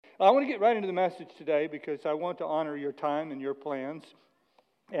I want to get right into the message today because I want to honor your time and your plans.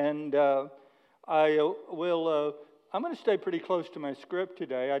 And I'm going to stay pretty close to my script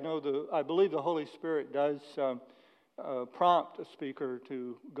today. I believe the Holy Spirit does prompt a speaker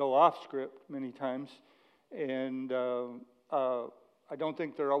to go off script many times. And I don't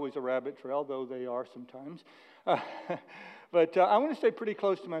think they're always a rabbit trail, though they are sometimes. But I want to stay pretty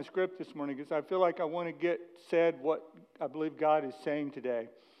close to my script this morning because I feel like I want to get said what I believe God is saying today.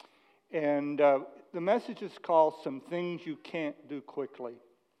 And the message is called Some Things You Can't Do Quickly.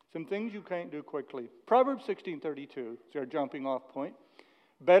 Some things you can't do quickly. Proverbs 16:32 is our jumping off point.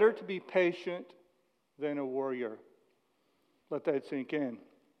 Better to be patient than a warrior. Let that sink in.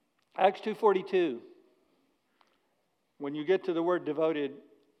 Acts 2:42. When you get to the word devoted,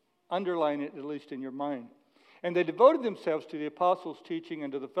 underline it at least in your mind. And they devoted themselves to the apostles' teaching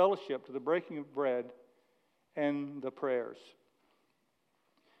and to the fellowship, to the breaking of bread and the prayers.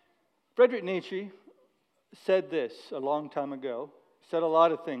 Friedrich Nietzsche said this a long time ago. He said a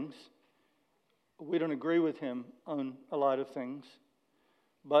lot of things. We don't agree with him on a lot of things.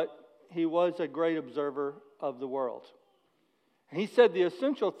 But he was a great observer of the world. He said the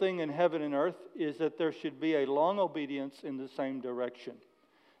essential thing in heaven and earth is that there should be a long obedience in the same direction.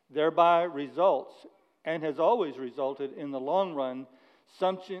 Thereby results, and has always resulted in the long run,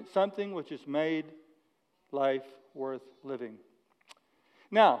 something which has made life worth living.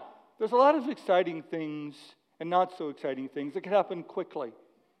 Now, there's a lot of exciting things and not so exciting things that can happen quickly.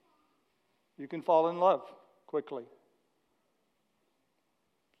 You can fall in love quickly.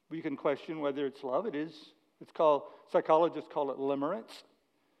 We can question whether it's love. It's called, psychologists call it limerence.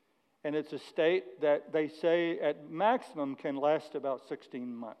 And it's a state that they say at maximum can last about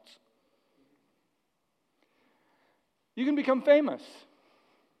 16 months. You can become famous.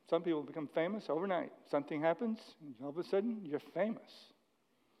 Some people become famous overnight. Something happens, and all of a sudden you're famous.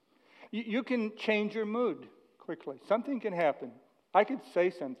 You can change your mood quickly. Something can happen. I could say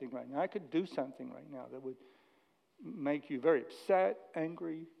something right now. I could do something right now that would make you very upset,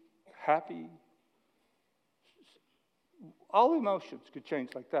 angry, happy. All emotions could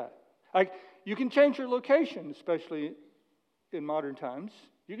change like that. You can change your location, especially in modern times.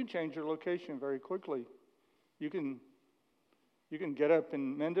 You can change your location very quickly. You can get up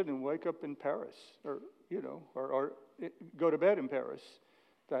in Mendon and wake up in Paris, or go to bed in Paris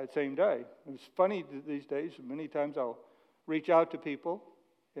that same day. It's funny these days. Many times I'll reach out to people.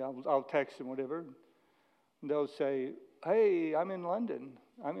 I'll text them, whatever. And they'll say, "Hey, I'm in London.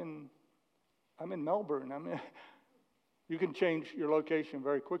 I'm in Melbourne. You can change your location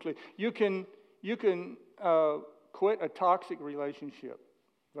very quickly. You can quit a toxic relationship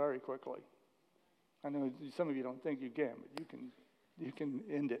very quickly. I know some of you don't think you can, but you can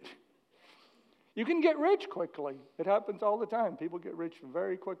end it. You can get rich quickly. It happens all the time. People get rich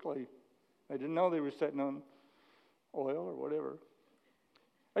very quickly. They didn't know they were sitting on oil or whatever.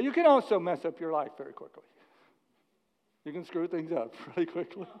 You can also mess up your life very quickly. You can screw things up really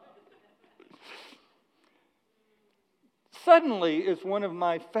quickly. Suddenly is one of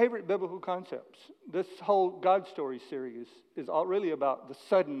my favorite biblical concepts. This whole God story series is all really about the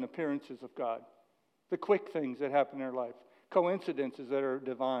sudden appearances of God, the quick things that happen in our life, coincidences that are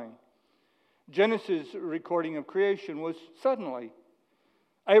divine. Genesis' recording of creation was suddenly.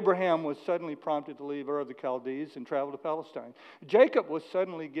 Abraham was suddenly prompted to leave Ur of the Chaldees and travel to Palestine. Jacob was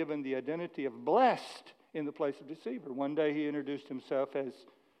suddenly given the identity of blessed in the place of deceiver. One day he introduced himself as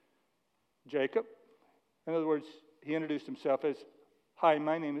Jacob. In other words, he introduced himself as, "Hi,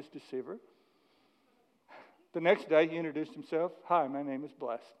 my name is Deceiver." The next day he introduced himself, "Hi, my name is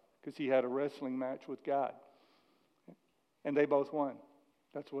Blessed," because he had a wrestling match with God. And they both won.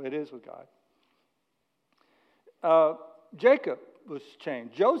 That's the way it is with God. Jacob was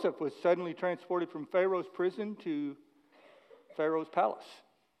changed. Joseph was suddenly transported from Pharaoh's prison to Pharaoh's palace.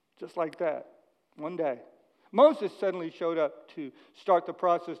 Just like that. One day. Moses suddenly showed up to start the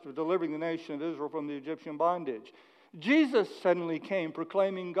process of delivering the nation of Israel from the Egyptian bondage. Jesus suddenly came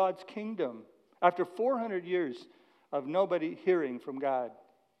proclaiming God's kingdom after 400 years of nobody hearing from God.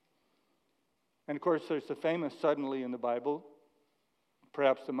 And of course, there's the famous suddenly in the Bible.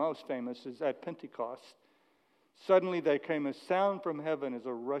 Perhaps the most famous is at Pentecost. Suddenly there came a sound from heaven as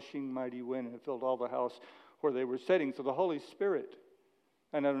a rushing mighty wind, and it filled all the house where they were sitting. So the Holy Spirit,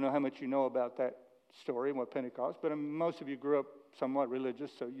 and I don't know how much you know about that story and what Pentecost, but most of you grew up somewhat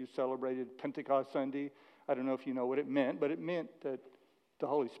religious, so you celebrated Pentecost Sunday. I don't know if you know what it meant, but it meant that the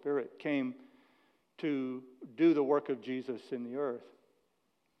Holy Spirit came to do the work of Jesus in the earth.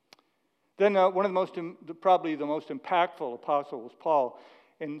 Then one of probably the most impactful apostle was Paul,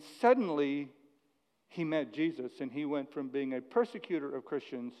 and suddenly he met Jesus, and he went from being a persecutor of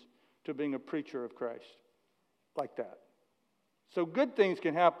Christians to being a preacher of Christ. Like that. So good things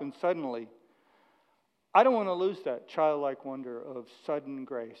can happen suddenly. I don't want to lose that childlike wonder of sudden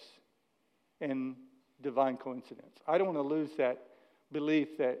grace and divine coincidence. I don't want to lose that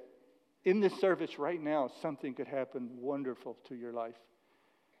belief that in this service right now, something could happen wonderful to your life,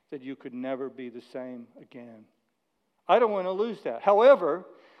 that you could never be the same again. I don't want to lose that. However,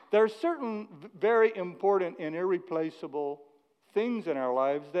 there are certain very important and irreplaceable things in our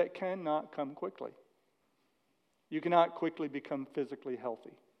lives that cannot come quickly. You cannot quickly become physically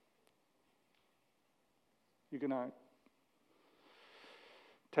healthy. You cannot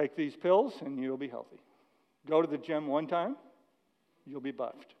take these pills and you'll be healthy. Go to the gym one time, you'll be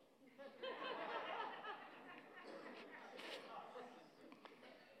buffed.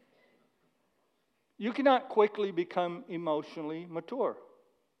 You cannot quickly become emotionally mature.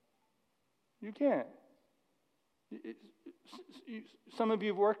 You can't. Some of you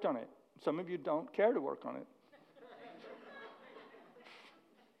have worked on it. Some of you don't care to work on it.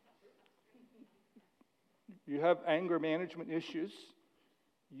 You have anger management issues.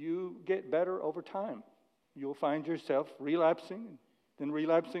 You get better over time. You'll find yourself relapsing, then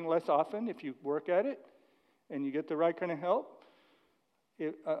relapsing less often if you work at it and you get the right kind of help.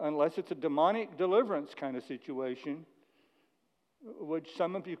 Unless it's a demonic deliverance kind of situation, which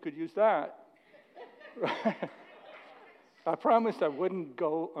some of you could use that. I promised I wouldn't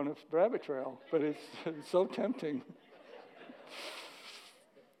go on a rabbit trail, but it's so tempting.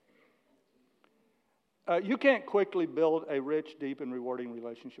 You can't quickly build a rich, deep, and rewarding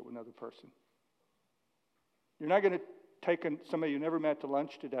relationship with another person. You're not going to take somebody you never met to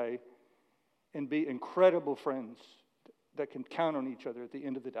lunch today and be incredible friends that can count on each other at the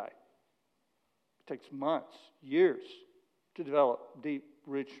end of the day. It takes months, years to develop deep,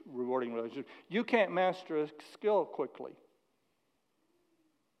 rich, rewarding relationships. You can't master a skill quickly.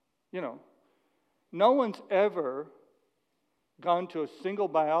 No one's ever gone to a single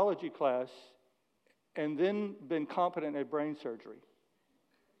biology class and then been competent at brain surgery.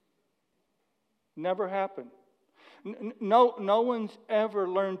 Never happened. No one's ever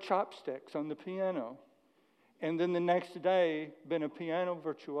learned chopsticks on the piano and then the next day been a piano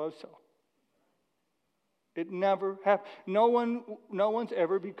virtuoso. It never happened. No one's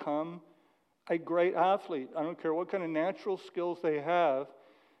ever become a great athlete. I don't care what kind of natural skills they have.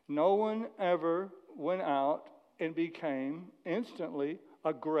 No one ever went out and became instantly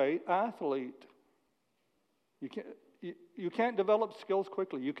a great athlete. You can't develop skills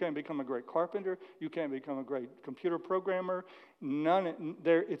quickly. You can't become a great carpenter. You can't become a great computer programmer.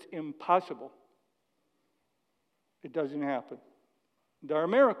 It's impossible. It doesn't happen. There are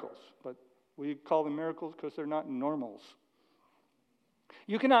miracles, but we call them miracles because they're not normals.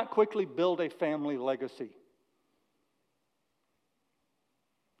 You cannot quickly build a family legacy.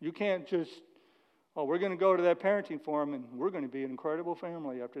 You can't just, we're going to go to that parenting forum and we're going to be an incredible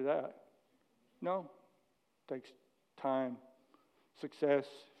family after that. No. It takes time, success,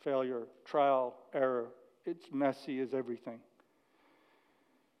 failure, trial, error. It's messy as everything.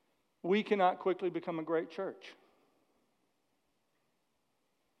 We cannot quickly become a great church.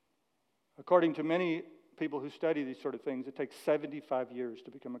 According to many people who study these sort of things, it takes 75 years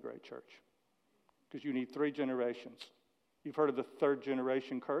to become a great church because you need 3 generations. You've heard of the third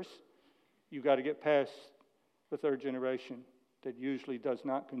generation curse? You've got to get past the third generation that usually does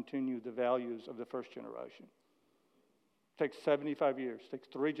not continue the values of the first generation. It takes 75 years. It takes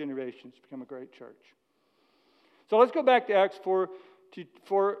 3 generations to become a great church. So let's go back to Acts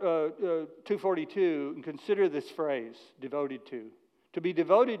 2:42 and consider this phrase, devoted to. To be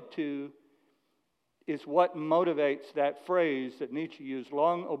devoted to is what motivates that phrase that Nietzsche used,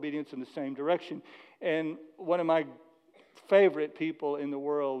 long obedience in the same direction. And one of my favorite people in the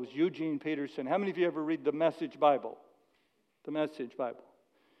world was Eugene Peterson. How many of you ever read the Message Bible? The Message Bible.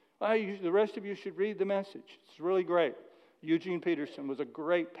 The rest of you should read the Message. It's really great. Eugene Peterson was a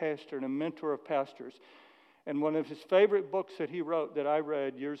great pastor and a mentor of pastors. And one of his favorite books that he wrote that I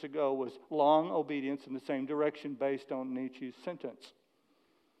read years ago was Long Obedience in the Same Direction, based on Nietzsche's sentence.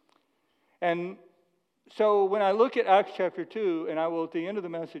 And so when I look at Acts chapter 2, and I will at the end of the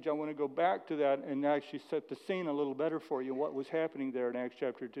message, I want to go back to that and actually set the scene a little better for you, what was happening there in Acts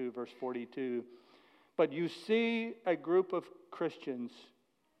chapter 2, verse 42. But you see a group of Christians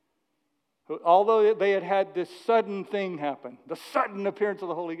who, although they had had this sudden thing happen, the sudden appearance of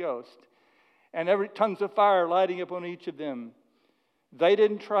the Holy Ghost, and tongues of fire lighting up on each of them, they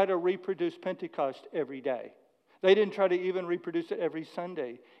didn't try to reproduce Pentecost every day. They didn't try to even reproduce it every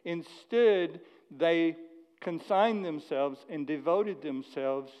Sunday. Instead, they consigned themselves and devoted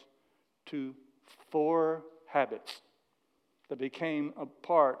themselves to 4 habits that became a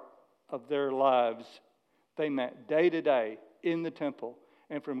part of their lives. They met day to day in the temple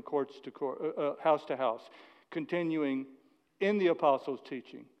and from courts to court, house to house, continuing in the apostles'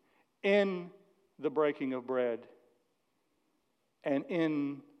 teaching, in the breaking of bread, and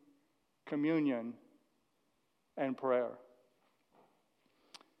in communion and prayer.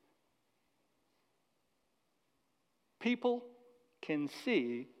 People can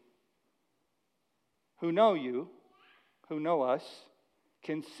see who know you, who know us,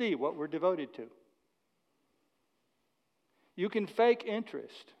 can see what we're devoted to. You can fake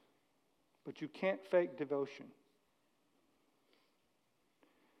interest, but you can't fake devotion.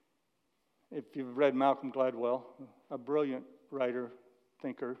 If you've read Malcolm Gladwell, a brilliant writer,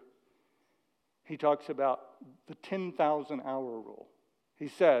 thinker, he talks about the 10,000 hour rule. He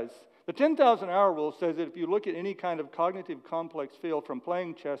says, the 10,000 hour rule says that if you look at any kind of cognitive complex field, from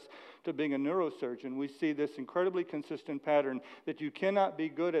playing chess to being a neurosurgeon, we see this incredibly consistent pattern that you cannot be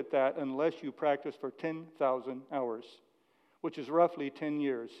good at that unless you practice for 10,000 hours, which is roughly 10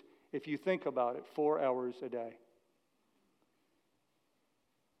 years. If you think about it, 4 hours a day.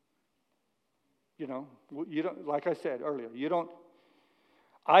 You don't, like I said earlier,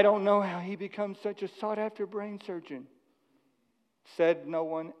 I don't know how he becomes such a sought-after brain surgeon. Said no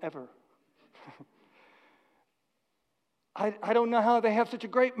one ever. I don't know how they have such a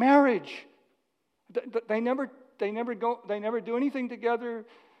great marriage. They never do anything together.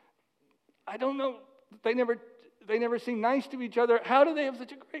 I don't know. They never seem nice to each other. How do they have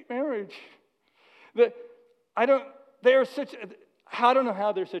such a great marriage? I don't know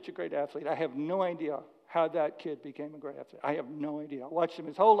how they're such a great athlete. I have no idea how that kid became a great athlete. I have no idea. I watched him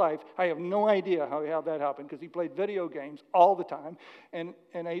his whole life. I have no idea how that happened, because he played video games all the time and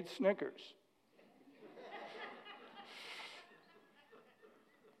ate Snickers.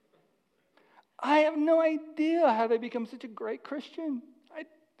 I have no idea how they become such a great Christian.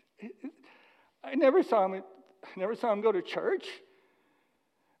 I never saw him go to church.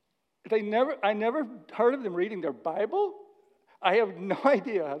 I never heard of them reading their Bible. I have no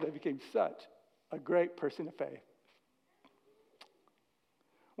idea how they became such a great person of faith.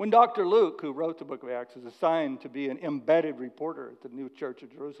 When Dr. Luke, who wrote the book of Acts, was assigned to be an embedded reporter at the new church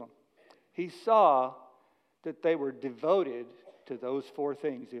of Jerusalem, he saw that they were devoted to those 4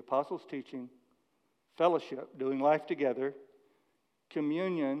 things: the apostles' teaching, fellowship, doing life together,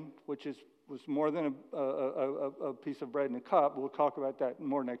 communion, which was more than a piece of bread in a cup. We'll talk about that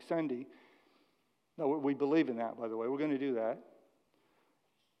more next Sunday. No, we believe in that, by the way. We're going to do that,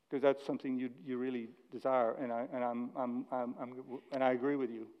 because that's something you really desire, and I agree with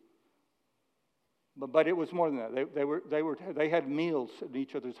you. But it was more than that. They had meals in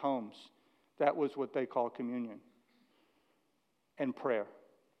each other's homes. That was what they call communion and prayer.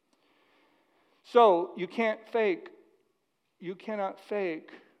 So you cannot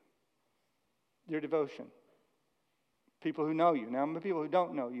fake your devotion. People who know you. Now, people who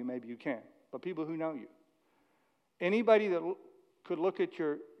don't know you, maybe you can, but people who know you. Anybody that could look at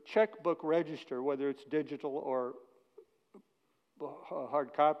your checkbook register, whether it's digital or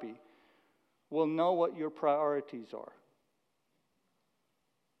hard copy, will know what your priorities are.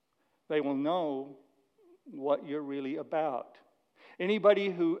 They will know what you're really about. Anybody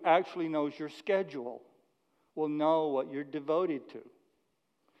who actually knows your schedule will know what you're devoted to.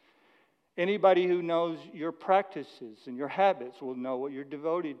 Anybody who knows your practices and your habits will know what you're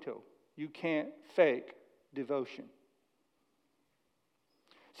devoted to. You can't fake devotion.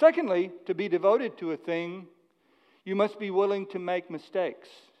 Secondly, to be devoted to a thing, you must be willing to make mistakes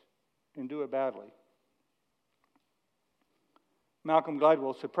and do it badly. Malcolm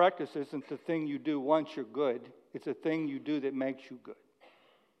Gladwell said, practice isn't the thing you do once you're good. It's a thing you do that makes you good.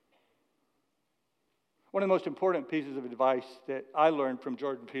 One of the most important pieces of advice that I learned from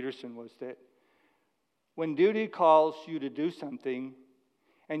Jordan Peterson was that when duty calls you to do something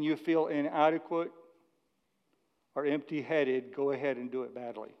and you feel inadequate or empty-headed, go ahead and do it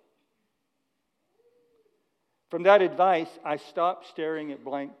badly. From that advice, I stopped staring at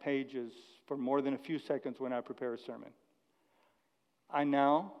blank pages for more than a few seconds when I prepare a sermon. I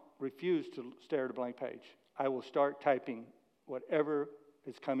now refuse to stare at a blank page. I will start typing whatever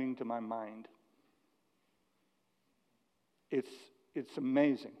is coming to my mind. It's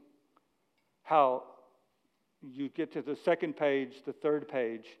amazing how you get to the second page, the third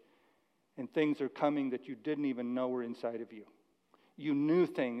page, and things are coming that you didn't even know were inside of you. You knew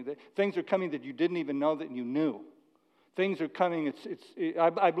things. Things are coming that you didn't even know that you knew. Things are coming.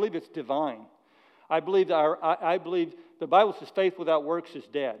 I believe it's divine. I believe the Bible says faith without works is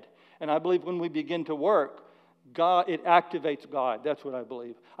dead. And I believe when we begin to work, God, it activates God. That's what I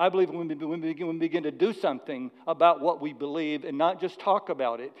believe. I believe when we begin to do something about what we believe and not just talk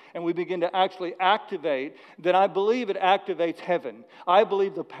about it, and we begin to actually activate, then I believe it activates heaven. I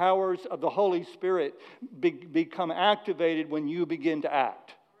believe the powers of the Holy Spirit become activated when you begin to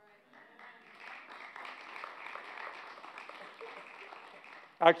act.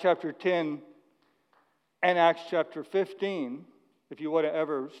 Acts chapter 10 and Acts chapter 15, if you want to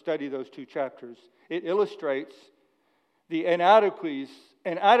ever study those two chapters, it illustrates the inadequacies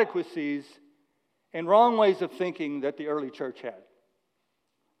and wrong ways of thinking that the early church had.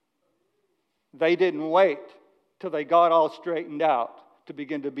 They didn't wait till they got all straightened out to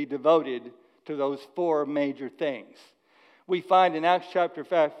begin to be devoted to those four major things. We find in Acts chapter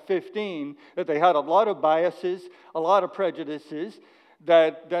 15 that they had a lot of biases, a lot of prejudices,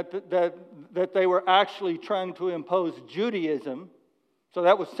 that they were actually trying to impose Judaism. So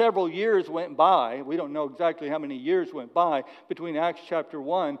that was several years went by. We don't know exactly how many years went by between Acts chapter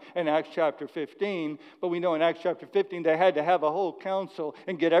 1 and Acts chapter 15. But we know in Acts chapter 15 they had to have a whole council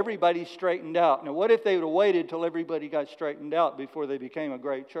and get everybody straightened out. Now what if they would have waited till everybody got straightened out before they became a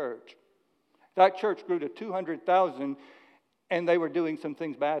great church? That church grew to 200,000 and they were doing some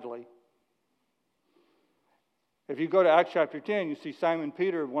things badly. If you go to Acts chapter 10, you see Simon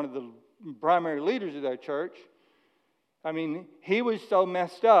Peter, one of the primary leaders of that church. I mean, he was so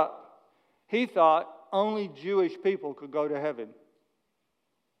messed up, he thought only Jewish people could go to heaven.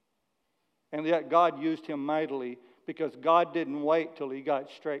 And yet God used him mightily because God didn't wait till he got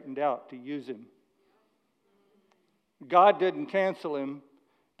straightened out to use him. God didn't cancel him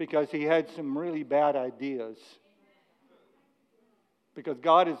because he had some really bad ideas. Because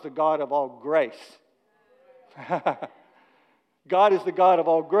God is the God of all grace. God is the God of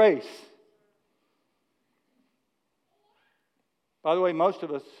all grace. By the way, most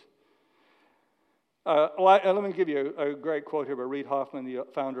of us, let me give you a great quote here by Reid Hoffman, the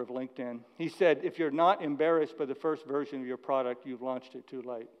founder of LinkedIn. He said, if you're not embarrassed by the first version of your product, you've launched it too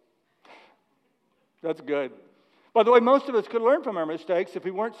late. That's good. By the way, most of us could learn from our mistakes if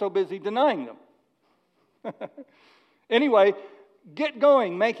we weren't so busy denying them. Anyway, get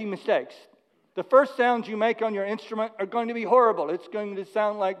going making mistakes. The first sounds you make on your instrument are going to be horrible. It's going to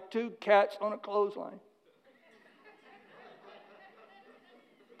sound like two cats on a clothesline.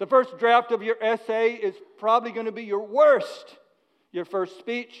 The first draft of your essay is probably going to be your worst. Your first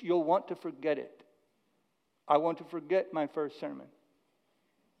speech, you'll want to forget it. I want to forget my first sermon.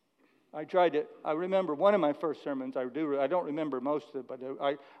 I remember one of my first sermons. I don't remember most of it, but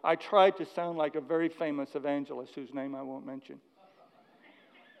I tried to sound like a very famous evangelist whose name I won't mention.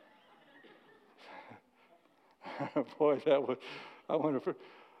 Boy,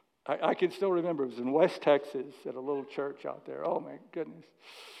 I can still remember. It was in West Texas at a little church out there. Oh, my goodness.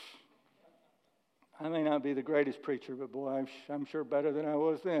 I may not be the greatest preacher, but boy, I'm sure better than I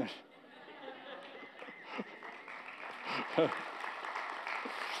was then.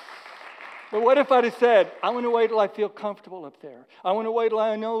 But what if I'd have said, I want to wait till I feel comfortable up there. I want to wait till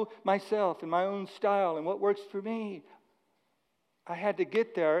I know myself and my own style and what works for me. I had to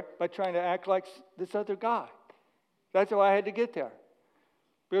get there by trying to act like this other guy. That's how I had to get there.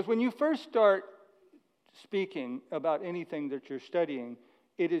 Because when you first start speaking about anything that you're studying,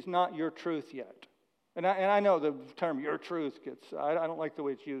 it is not your truth yet. And I know the term your truth I don't like the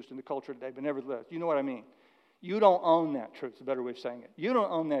way it's used in the culture today, but nevertheless, you know what I mean. You don't own that truth, is a better way of saying it. You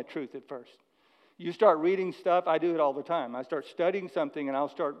don't own that truth at first. You start reading stuff, I do it all the time. I start studying something and I'll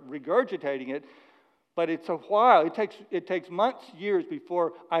start regurgitating it, but it's a while. It takes months, years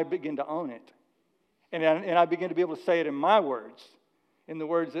before I begin to own it. And I begin to be able to say it in my words, in the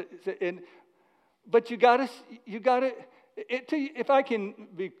words but you got to. If I can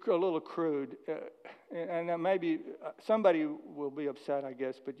be a little crude, and maybe somebody will be upset, I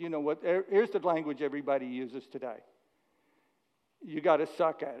guess. But you know what? Here's the language everybody uses today. You got to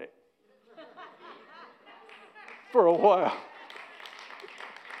suck at it for a while.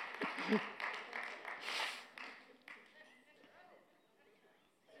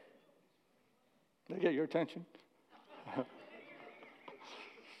 Did I get your attention?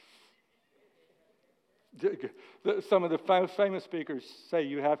 Some of the famous speakers say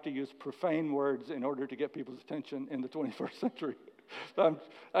you have to use profane words in order to get people's attention in the 21st century.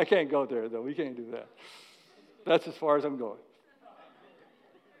 I can't go there, though. We can't do that. That's as far as I'm going.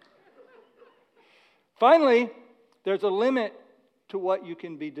 Finally, there's a limit to what you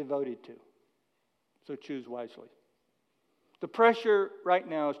can be devoted to. So choose wisely. The pressure right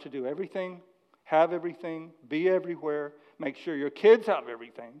now is to do everything, have everything, be everywhere, make sure your kids have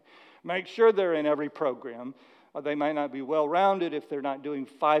everything, make sure they're in every program. They might not be well-rounded if they're not doing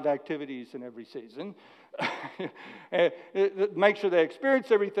 5 activities in every season. Make sure they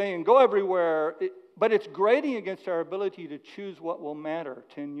experience everything and go everywhere. But it's grating against our ability to choose what will matter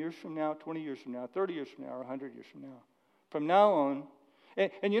 10 years from now, 20 years from now, 30 years from now, or 100 years from now. From now on,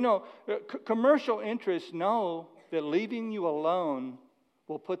 commercial interests know that leaving you alone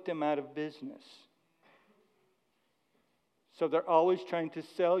will put them out of business. So they're always trying to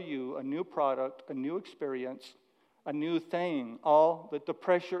sell you a new product, a new experience, a new thing, all that the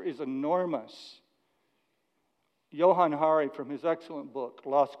pressure is enormous. Johann Hari, from his excellent book,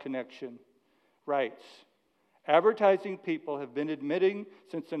 Lost Connection, writes, advertising people have been admitting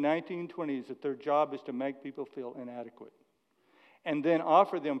since the 1920s that their job is to make people feel inadequate and then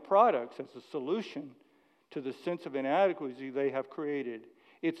offer them products as a solution to the sense of inadequacy they have created.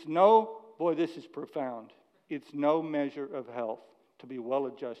 This is profound. It's no measure of health to be well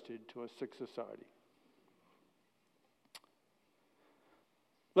adjusted to a sick society.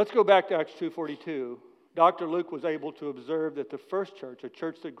 Let's go back to Acts 2:42. Dr. Luke was able to observe that the first church, a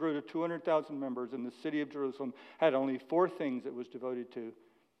church that grew to 200,000 members in the city of Jerusalem, had only 4 things it was devoted to.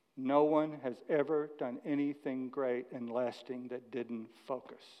 No one has ever done anything great and lasting that didn't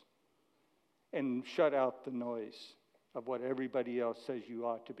focus and shut out the noise of what everybody else says you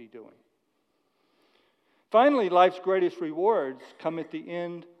ought to be doing. Finally, life's greatest rewards come at the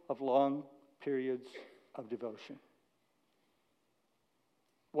end of long periods of devotion.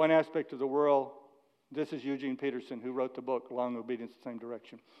 One aspect of the world, this is Eugene Peterson, who wrote the book, Long Obedience, the Same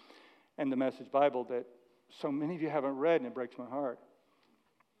Direction, and the Message Bible that so many of you haven't read, and it breaks my heart.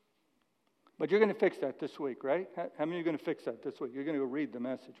 But you're going to fix that this week, right? How many are going to fix that this week? You're going to go read the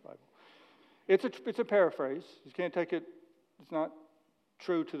Message Bible. It's a paraphrase. You can't take it. It's not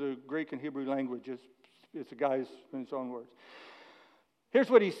true to the Greek and Hebrew languages. It's a guy's in his own words. Here's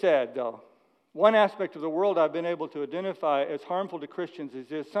what he said, though. One aspect of the world I've been able to identify as harmful to Christians is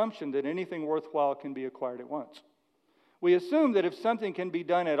the assumption that anything worthwhile can be acquired at once. We assume that if something can be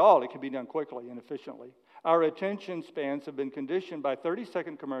done at all, it can be done quickly and efficiently. Our attention spans have been conditioned by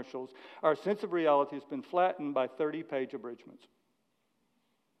 30-second commercials. Our sense of reality has been flattened by 30-page abridgments.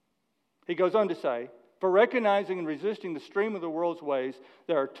 He goes on to say, for recognizing and resisting the stream of the world's ways,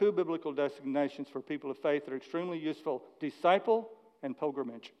 there are 2 biblical designations for people of faith that are extremely useful: disciple and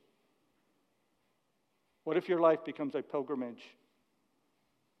pilgrimage. What if your life becomes a pilgrimage?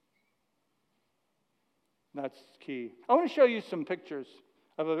 That's key. I want to show you some pictures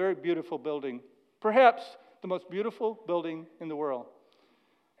of a very beautiful building, perhaps the most beautiful building in the world.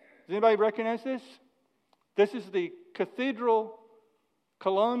 Does anybody recognize this? This is the cathedral,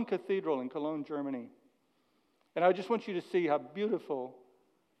 Cologne Cathedral in Cologne, Germany. And I just want you to see how beautiful.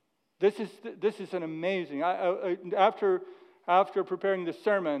 This is an amazing. After preparing this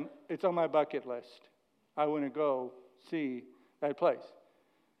sermon, it's on my bucket list. I want to go see that place.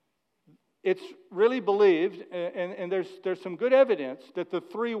 It's really believed, and there's some good evidence that the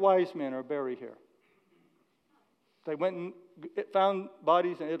 3 wise men are buried here. They went and found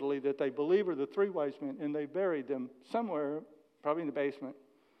bodies in Italy that they believe are the 3 wise men, and they buried them somewhere, probably in the basement.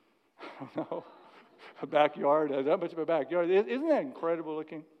 I don't know, a backyard, not much of a backyard. Isn't that incredible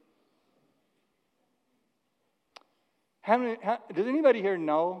looking? Does anybody here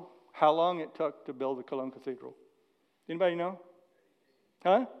know how long it took to build the Cologne Cathedral? Anybody know?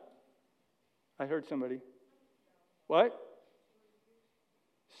 Huh? I heard somebody. What?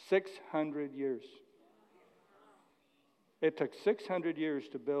 600 years. It took 600 years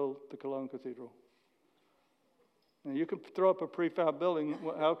to build the Cologne Cathedral. Now you can throw up a prefab building.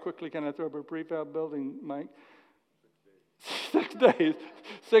 How quickly can I throw up a prefab building, Mike? 6 days.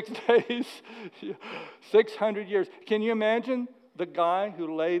 6 days. 600 years. Can you imagine the guy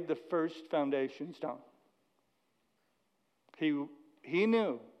who laid the first foundation stone? He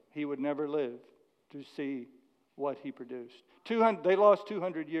knew he would never live to see what he produced. They lost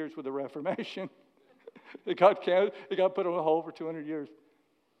 200 years with the Reformation. It got put on hold for 200 years.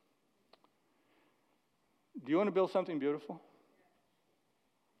 Do you want to build something beautiful?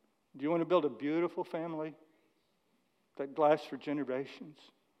 Do you want to build a beautiful family that lasts for generations,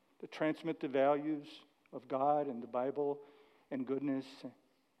 that transmit the values of God and the Bible and goodness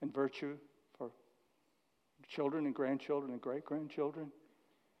and virtue for children and grandchildren and great-grandchildren?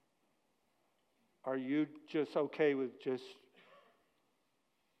 Are you just okay with just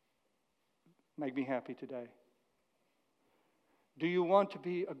make me happy today? Do you want to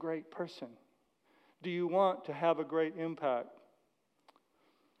be a great person? Do you want to have a great impact?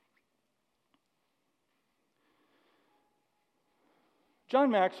 John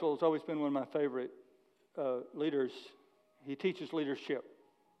Maxwell has always been one of my favorite leaders. He teaches leadership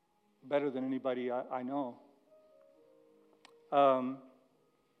better than anybody I know.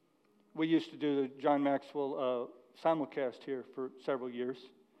 We used to do the John Maxwell simulcast here for several years.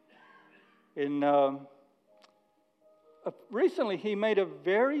 And recently he made a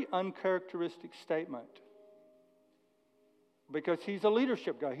very uncharacteristic statement. Because he's a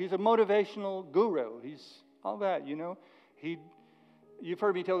leadership guy. He's a motivational guru. He's all that, you know. You've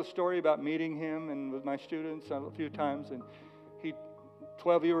heard me tell the story about meeting him and with my students a few times. And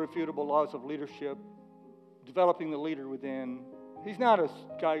 12 irrefutable laws of leadership, developing the leader within. He's not a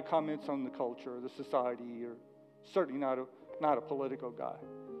guy who comments on the culture or the society, or certainly not a political guy.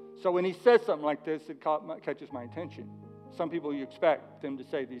 So when he says something like this, it catches my attention. Some people, you expect them to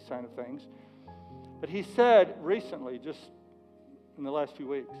say these kind of things. But he said recently, just in the last few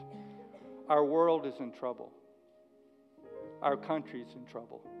weeks, our world is in trouble. Our country's in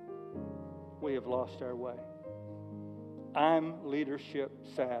trouble. We have lost our way. I'm leadership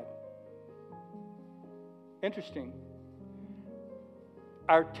sad. Interesting.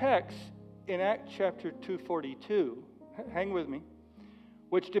 Our text in Acts chapter 2:42, hang with me,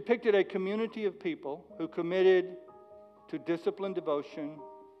 which depicted a community of people who committed to disciplined devotion,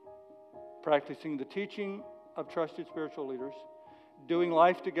 practicing the teaching of trusted spiritual leaders, doing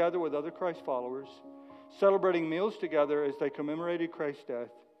life together with other Christ followers, celebrating meals together as they commemorated Christ's death,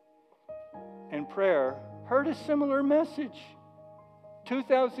 and prayer, heard a similar message.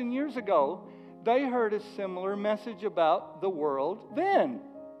 2,000 years ago, they heard a similar message about the world then.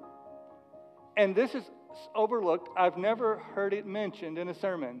 And this is overlooked. I've never heard it mentioned in a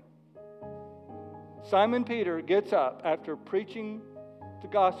sermon. Simon Peter gets up after preaching the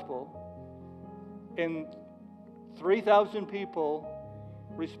gospel, and 3,000 people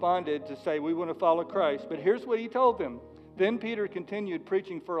responded to say, we want to follow Christ. But here's what he told them. Then Peter continued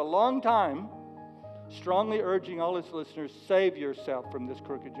preaching for a long time, strongly urging all his listeners, save yourself from this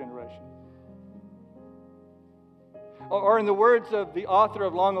crooked generation. Or in the words of the author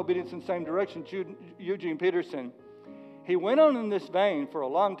of Long Obedience in Same Direction, Eugene Peterson, he went on in this vein for a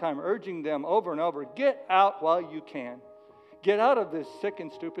long time, urging them over and over, get out while you can. Get out of this sick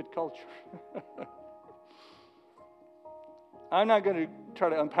and stupid culture. I'm not going to try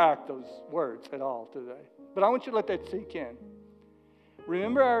to unpack those words at all today, but I want you to let that sink in.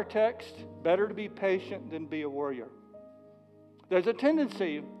 Remember our text, better to be patient than be a warrior. There's a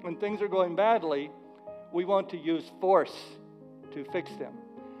tendency when things are going badly, we want to use force to fix them.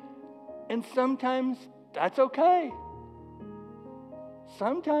 And sometimes that's okay.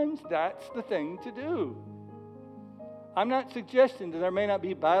 Sometimes that's the thing to do. I'm not suggesting that there may not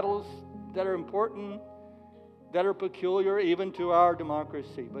be battles that are important, that are peculiar even to our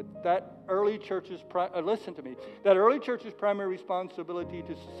democracy, but that early church's, listen to me, that early church's primary responsibility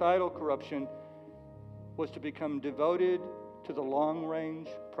to societal corruption was to become devoted to the long-range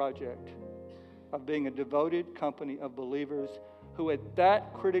project of being a devoted company of believers who at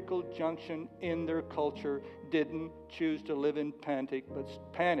that critical junction in their culture didn't choose to live in panic,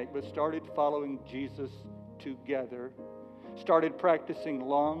 but started following Jesus together, started practicing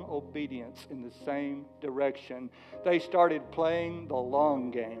long obedience in the same direction. They started playing the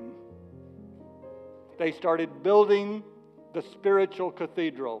long game. They started building the spiritual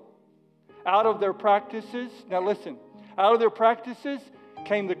cathedral. Out of their practices, now listen, out of their practices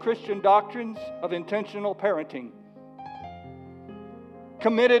came the Christian doctrines of intentional parenting,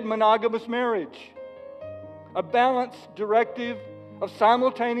 committed monogamous marriage, a balanced directive of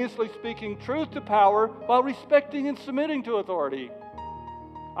simultaneously speaking truth to power while respecting and submitting to authority.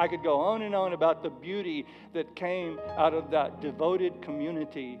 I could go on and on about the beauty that came out of that devoted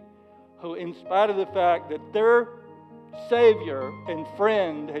community who, in spite of the fact that their Savior and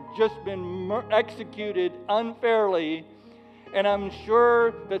friend had just been executed unfairly, and I'm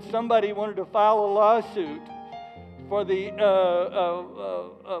sure that somebody wanted to file a lawsuit for the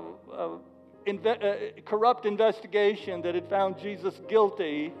corrupt investigation that had found Jesus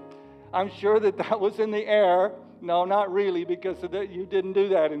guilty. I'm sure that was in the air. No, not really, because you didn't do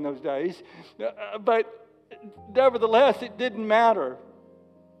that in those days. But nevertheless, it didn't matter.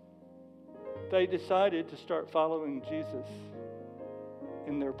 They decided to start following Jesus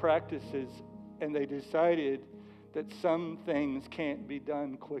in their practices, and they decided that some things can't be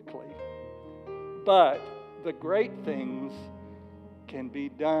done quickly, but the great things can be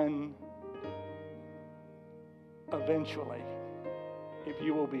done eventually if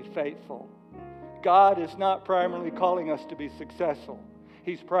you will be faithful. God is not primarily calling us to be successful.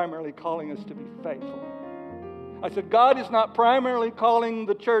 He's primarily calling us to be faithful. I said, God is not primarily calling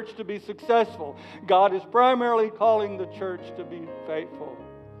the church to be successful. God is primarily calling the church to be faithful.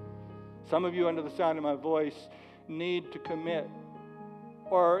 Some of you, under the sound of my voice, need to commit,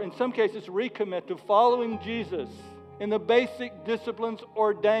 or in some cases recommit, to following Jesus in the basic disciplines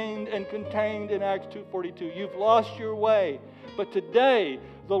ordained and contained in Acts 2:42. You've lost your way. But today,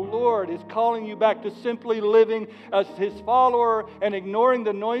 the Lord is calling you back to simply living as His follower and ignoring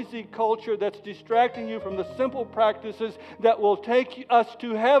the noisy culture that's distracting you from the simple practices that will take us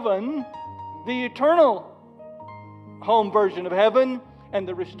to heaven, the eternal home version of heaven and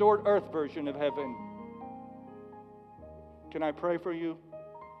the restored earth version of heaven. Can I pray for you?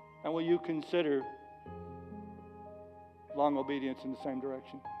 And will you consider long obedience in the same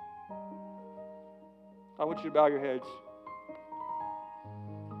direction? I want you to bow your heads.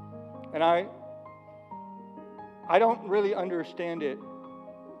 And I don't really understand it,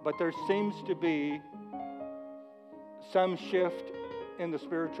 but there seems to be some shift in the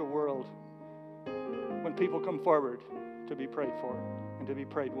spiritual world when people come forward to be prayed for and to be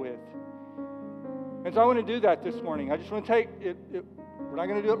prayed with. And so I want to do that this morning. I just want to take it. We're not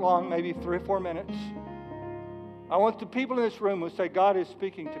going to do it long, maybe 3 or 4 minutes. I want the people in this room who say, God is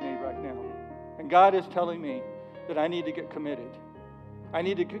speaking to me right now. And God is telling me that I need to get committed. I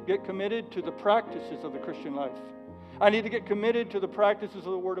need to get committed to the practices of the Christian life. I need to get committed to the practices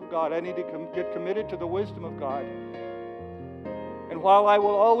of the Word of God. I need to get committed to the wisdom of God. And while I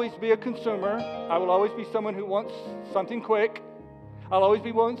will always be a consumer, I will always be someone who wants something quick. I'll always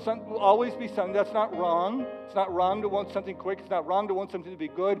be something that's not wrong. It's not wrong to want something quick. It's not wrong to want something to be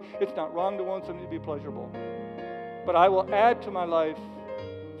good. It's not wrong to want something to be pleasurable. But I will add to my life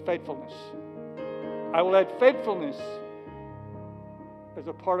faithfulness. I will add faithfulness as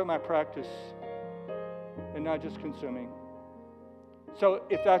a part of my practice and not just consuming. So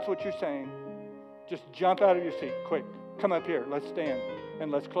if that's what you're saying, just jump out of your seat, quick. Come up here, let's stand,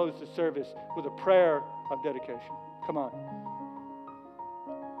 and let's close the service with a prayer of dedication. Come on.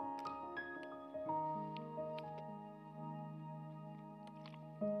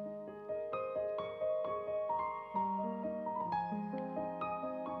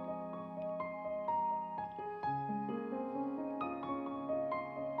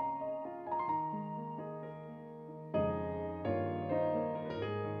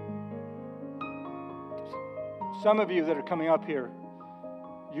 Some of you that are coming up here,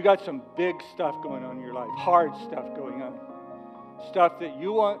 you got some big stuff going on in your life, hard stuff going on, stuff that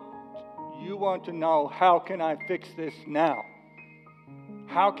you want to know, how can I fix this now?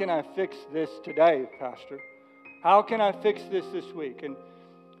 How can I fix this today, Pastor? How can I fix this week? And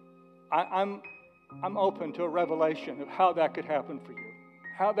I'm open to a revelation of how that could happen for you,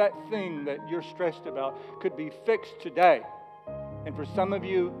 how that thing that you're stressed about could be fixed today. And for some of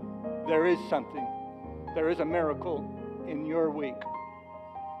you, there is something. There is a miracle in your week.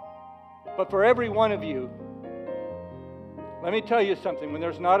 But for every one of you, let me tell you something. When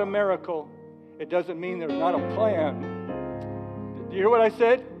there's not a miracle, it doesn't mean there's not a plan. Do you hear what I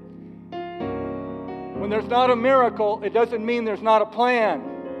said? When there's not a miracle, it doesn't mean there's not a plan.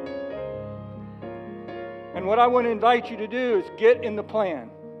 And what I want to invite you to do is get in the plan.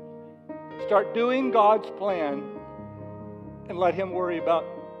 Start doing God's plan and let Him worry about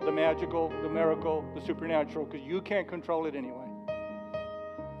the magical, the miracle, the supernatural, because you can't control it anyway.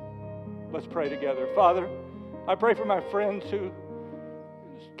 Let's pray together. Father, I pray for my friends who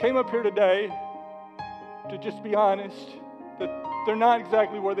came up here today to just be honest, that they're not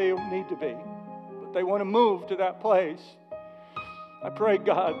exactly where they need to be, but they want to move to that place. I pray,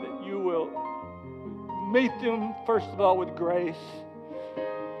 God, that you will meet them, first of all, with grace.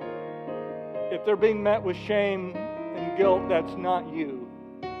 If they're being met with shame and guilt, that's not you.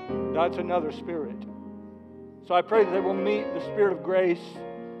 That's another spirit. So I pray that they will meet the spirit of grace,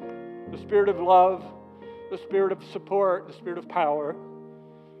 the spirit of love, the spirit of support, the spirit of power.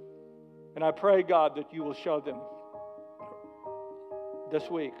 And I pray, God, that you will show them this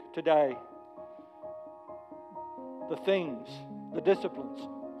week, today, the things, the disciplines,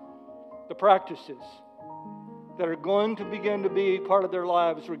 the practices that are going to begin to be part of their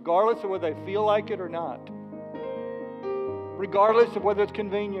lives, regardless of whether they feel like it or not. Regardless of whether it's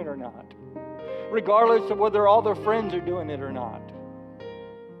convenient or not. Regardless of whether all their friends are doing it or not.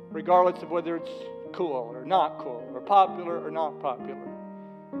 Regardless of whether it's cool or not cool, or popular or not popular.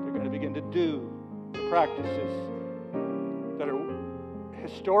 They're going to begin to do the practices that are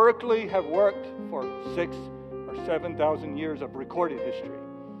historically have worked for 6,000 or 7,000 years of recorded history.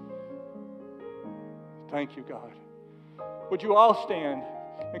 Thank you, God. Would you all stand?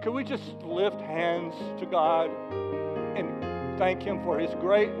 And could we just lift hands to God and thank Him for His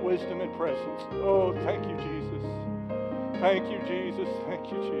great wisdom and presence? Oh, thank you, Jesus. Thank you, Jesus.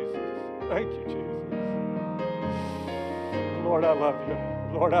 Thank you, Jesus. Thank you, Jesus. Lord, I love you.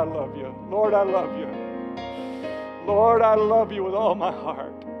 Lord, I love you. Lord, I love you. Lord, I love you with all my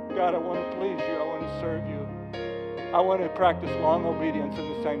heart. God, I want to please you. I want to serve you. I want to practice long obedience in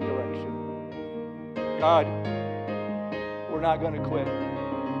the same direction. God, we're not going to quit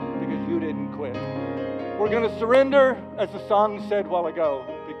because you didn't quit. We're going to surrender, as the song said a while ago,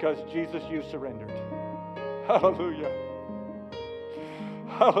 because Jesus, you surrendered. Hallelujah.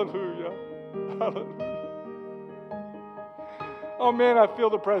 Hallelujah. Hallelujah. Oh man, I feel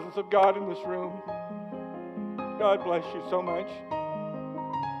the presence of God in this room. God bless you so much.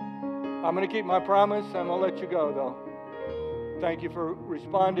 I'm going to keep my promise. I'm going to let you go, though. Thank you for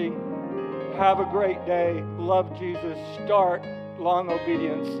responding. Have a great day. Love Jesus. Start long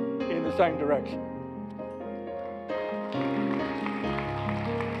obedience in the same direction.